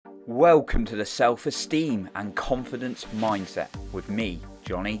Welcome to the Self-Esteem and Confidence Mindset with me,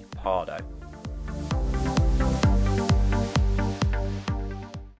 Johnny Pardo.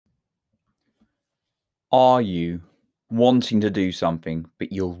 Are you wanting to do something,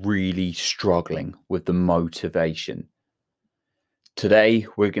 but you're really struggling with the motivation? Today,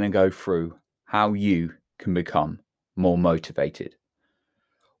 we're going to go through how you can become more motivated.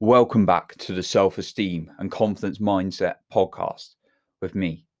 Welcome back to the Self-Esteem and Confidence Mindset podcast with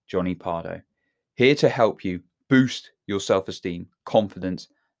me, Johnny Pardo, here to help you boost your self-esteem, confidence,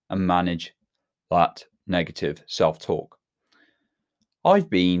 and manage that negative self-talk. I've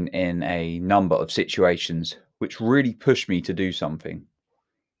been in a number of situations which really pushed me to do something.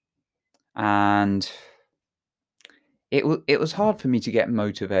 And it was hard for me to get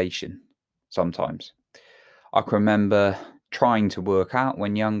motivation sometimes. I can remember trying to work out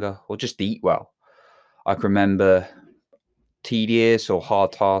when younger or just eat well. I can remember tedious or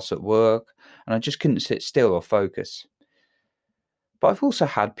hard tasks at work, and I just couldn't sit still or focus. But I've also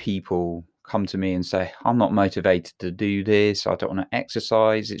had people come to me and say, I'm not motivated to do this. I don't want to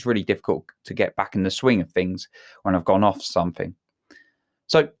exercise. It's really difficult to get back in the swing of things when I've gone off something.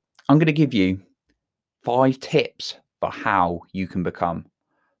 So I'm going to give you 5 tips for how you can become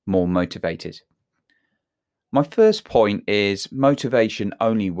more motivated. My first point is motivation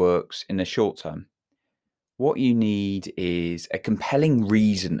only works in the short term. What you need is a compelling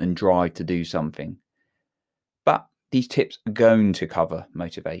reason and drive to do something. But these tips are going to cover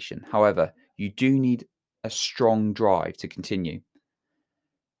motivation. However, you do need a strong drive to continue.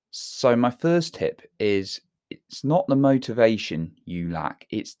 So my first tip is it's not the motivation you lack,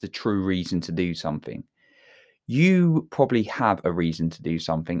 it's the true reason to do something. You probably have a reason to do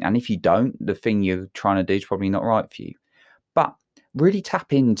something, and if you don't, the thing you're trying to do is probably not right for you. But really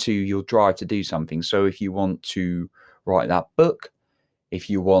tap into your drive to do something. So if you want to write that book, if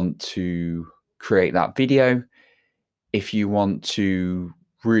you want to create that video, if you want to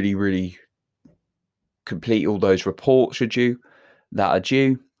really complete all those reports that are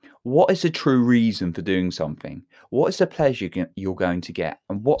due, what is the true reason for doing something? What is the pleasure you're going to get?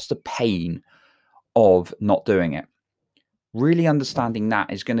 And what's the pain of not doing it? Really understanding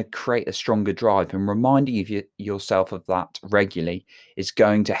that is going to create a stronger drive, and reminding yourself of that regularly is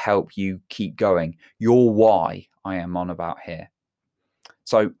going to help you keep going. Your why I am on about here.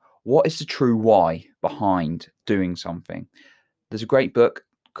 So what is the true why behind doing something? There's a great book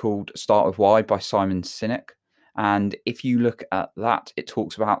called Start With Why by Simon Sinek. And if you look at that, it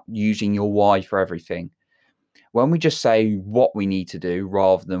talks about using your why for everything. When we just say what we need to do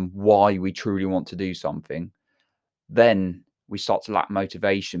rather than why we truly want to do something, then we start to lack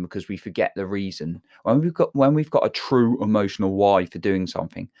motivation because we forget the reason. When we've got a true emotional why for doing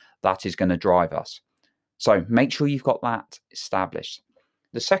something, that is going to drive us. So make sure you've got that established.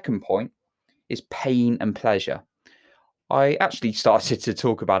 The second point is pain and pleasure. I actually started to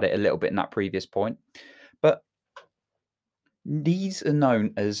talk about it a little bit in that previous point, but these are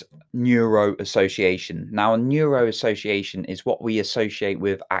known as neuroassociation. Now, a neuroassociation is what we associate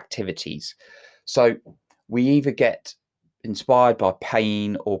with activities. So we either get inspired by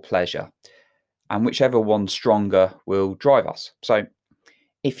pain or pleasure, and whichever one's stronger will drive us. So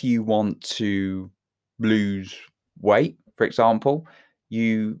if you want to lose weight, for example,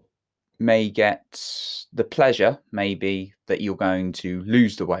 you may get the pleasure maybe that you're going to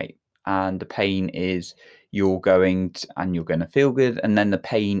lose the weight, and the pain is you're going to feel good, and then the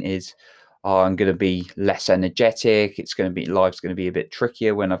pain is I'm going to be less energetic. Life's going to be a bit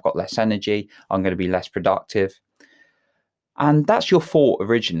trickier when I've got less energy. I'm going to be less productive. And that's your thought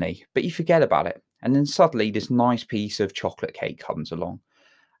originally, but you forget about it. And then suddenly this nice piece of chocolate cake comes along,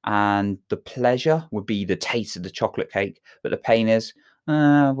 and the pleasure would be the taste of the chocolate cake, but the pain is,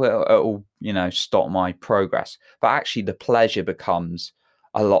 it'll, stop my progress. But actually the pleasure becomes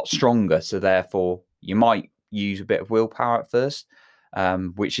a lot stronger. So therefore you might use a bit of willpower at first,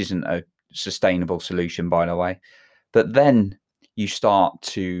 which isn't a sustainable solution, by the way. But then you start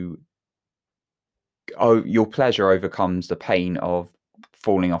to, your pleasure overcomes the pain of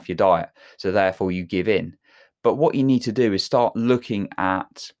falling off your diet. So therefore you give in. But what you need to do is start looking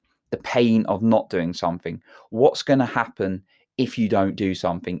at the pain of not doing something. What's going to happen if you don't do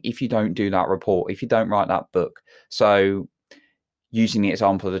something, if you don't do that report, if you don't write that book? So using the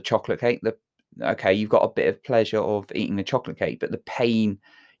example of the chocolate cake, you've got a bit of pleasure of eating the chocolate cake, but the pain,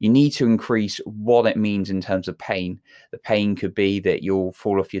 you need to increase what it means in terms of pain. The pain could be that you'll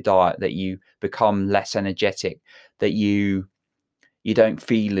fall off your diet, that you become less energetic, that you don't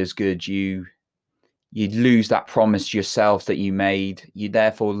feel as good, you You'd lose that promise to yourself that you made. You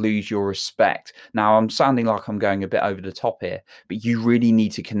therefore lose your respect. Now, I'm sounding like I'm going a bit over the top here, but you really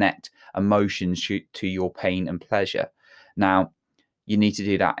need to connect emotions to your pain and pleasure. Now, you need to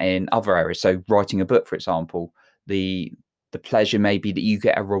do that in other areas. So writing a book, for example, the pleasure may be that you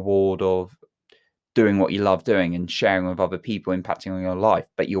get a reward of doing what you love doing and sharing with other people, impacting on your life.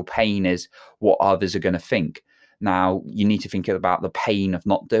 But your pain is what others are going to think. Now, you need to think about the pain of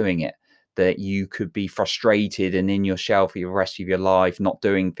not doing it, that you could be frustrated and in your shell for the rest of your life, not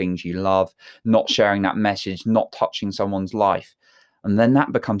doing things you love, not sharing that message, not touching someone's life. And then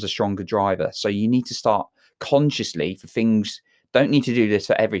that becomes a stronger driver. So you need to start consciously for things. Don't need to do this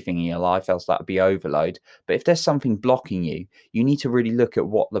for everything in your life, else that would be overload. But if there's something blocking you, you need to really look at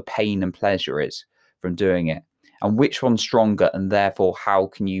what the pain and pleasure is from doing it and which one's stronger, and therefore how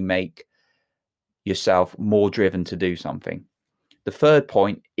can you make yourself more driven to do something. The third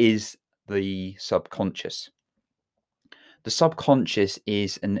point is the subconscious. The subconscious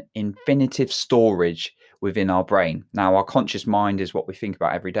is an infinitive storage within our brain. Now, our conscious mind is what we think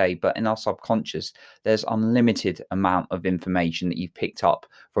about every day, but in our subconscious, there's unlimited amount of information that you've picked up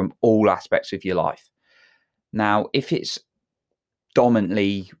from all aspects of your life. Now, if it's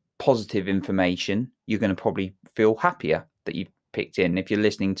dominantly positive information, you're going to probably feel happier that you've picked in. If you're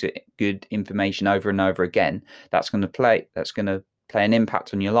listening to good information over and over again, that's going to play an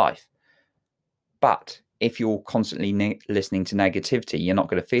impact on your life. But if you're constantly listening to negativity, you're not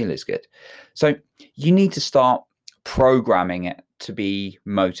going to feel as good. So you need to start programming it to be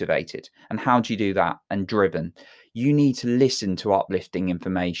motivated. And how do you do that and driven? You need to listen to uplifting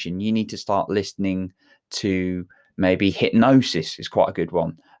information. You need to start listening to maybe hypnosis is quite a good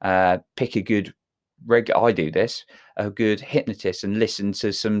one. Pick a good I do this, a good hypnotist, and listen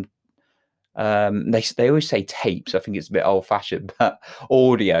to some they always say tapes. I think it's a bit old fashioned, but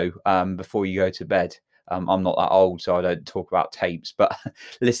audio before you go to bed. I'm not that old, so I don't talk about tapes, but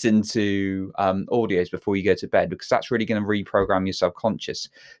listen to audios before you go to bed, because that's really going to reprogram your subconscious.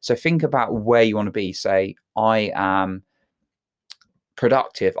 So think about where you want to be. Say, I am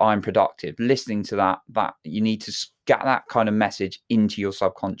productive. I'm productive. Listening to that you need to get that kind of message into your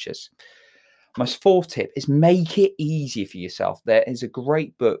subconscious. My fourth tip is make it easy for yourself. There is a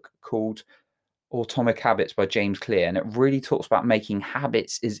great book called Atomic Habits by James Clear, and it really talks about making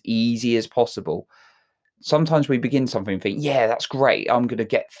habits as easy as possible. Sometimes we begin something and think, yeah, that's great. I'm going to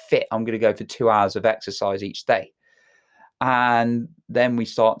get fit. I'm going to go for 2 hours of exercise each day. And then we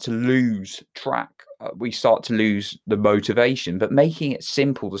start to lose track. We start to lose the motivation. But making it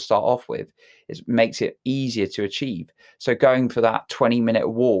simple to start off with makes it easier to achieve. So going for that 20-minute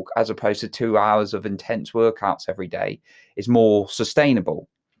walk as opposed to 2 hours of intense workouts every day is more sustainable.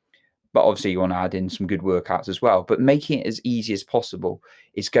 But obviously you want to add in some good workouts as well. But making it as easy as possible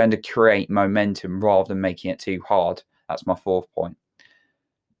is going to create momentum rather than making it too hard. That's my fourth point.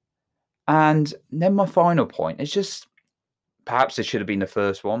 And then my final point is just, perhaps this should have been the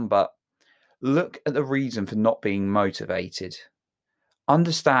first one, but look at the reason for not being motivated.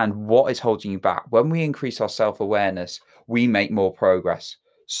 Understand what is holding you back. When we increase our self-awareness, we make more progress.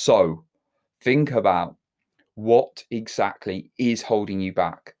 So think about what exactly is holding you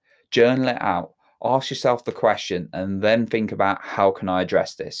back. Journal it out. Ask yourself the question and then think about, how can I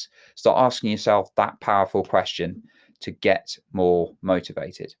address this? Start asking yourself that powerful question to get more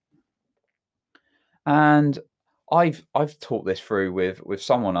motivated. And I've taught this through with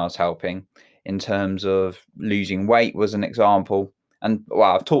someone I was helping in terms of losing weight was an example. And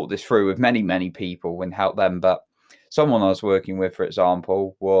well, I've taught this through with many people and helped them. But someone I was working with, for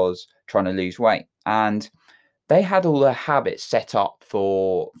example, was trying to lose weight, and they had all their habits set up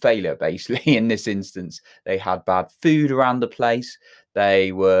for failure, basically. In this instance, they had bad food around the place.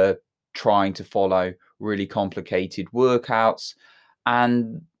 They were trying to follow really complicated workouts,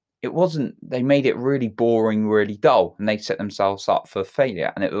 and they made it really boring, really dull, and they set themselves up for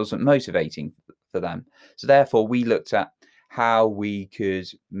failure, and it wasn't motivating for them. So therefore, we looked at how we could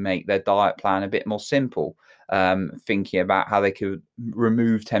make their diet plan a bit more simple, thinking about how they could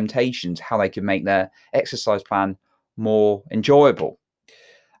remove temptations, how they could make their exercise plan more enjoyable.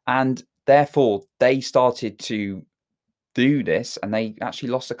 And therefore, they started to do this, and they actually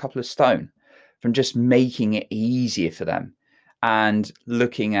lost a couple of stone from just making it easier for them and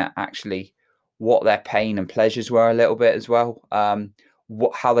looking at actually what their pain and pleasures were a little bit as well.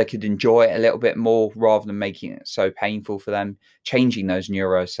 How they could enjoy it a little bit more rather than making it so painful for them, changing those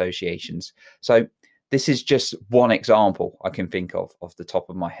neuro associations. So this is just one example I can think of off the top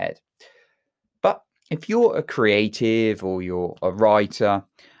of my head. But if you're a creative or you're a writer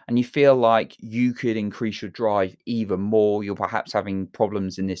and you feel like you could increase your drive even more, you're perhaps having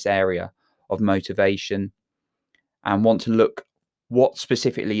problems in this area of motivation and want to look what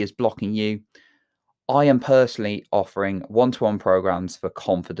specifically is blocking you, I am personally offering one-to-one programs for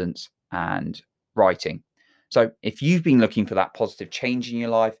confidence and writing. So if you've been looking for that positive change in your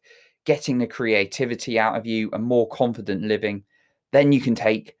life, getting the creativity out of you and more confident living, then you can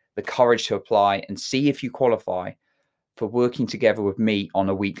take the courage to apply and see if you qualify for working together with me on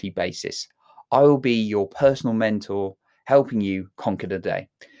a weekly basis. I will be your personal mentor, helping you conquer the day.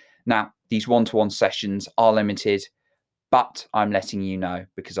 Now, these one-to-one sessions are limited, but I'm letting you know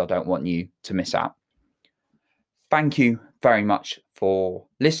because I don't want you to miss out. Thank you very much for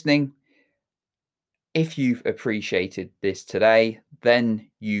listening. If you've appreciated this today, then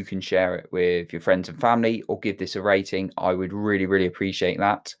you can share it with your friends and family or give this a rating. I would really, really appreciate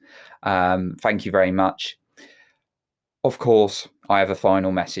that. Thank you very much. Of course, I have a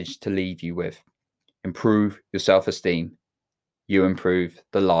final message to leave you with. Improve your self-esteem. You improve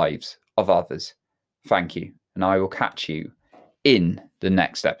the lives of others. Thank you, and I will catch you in the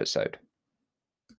next episode.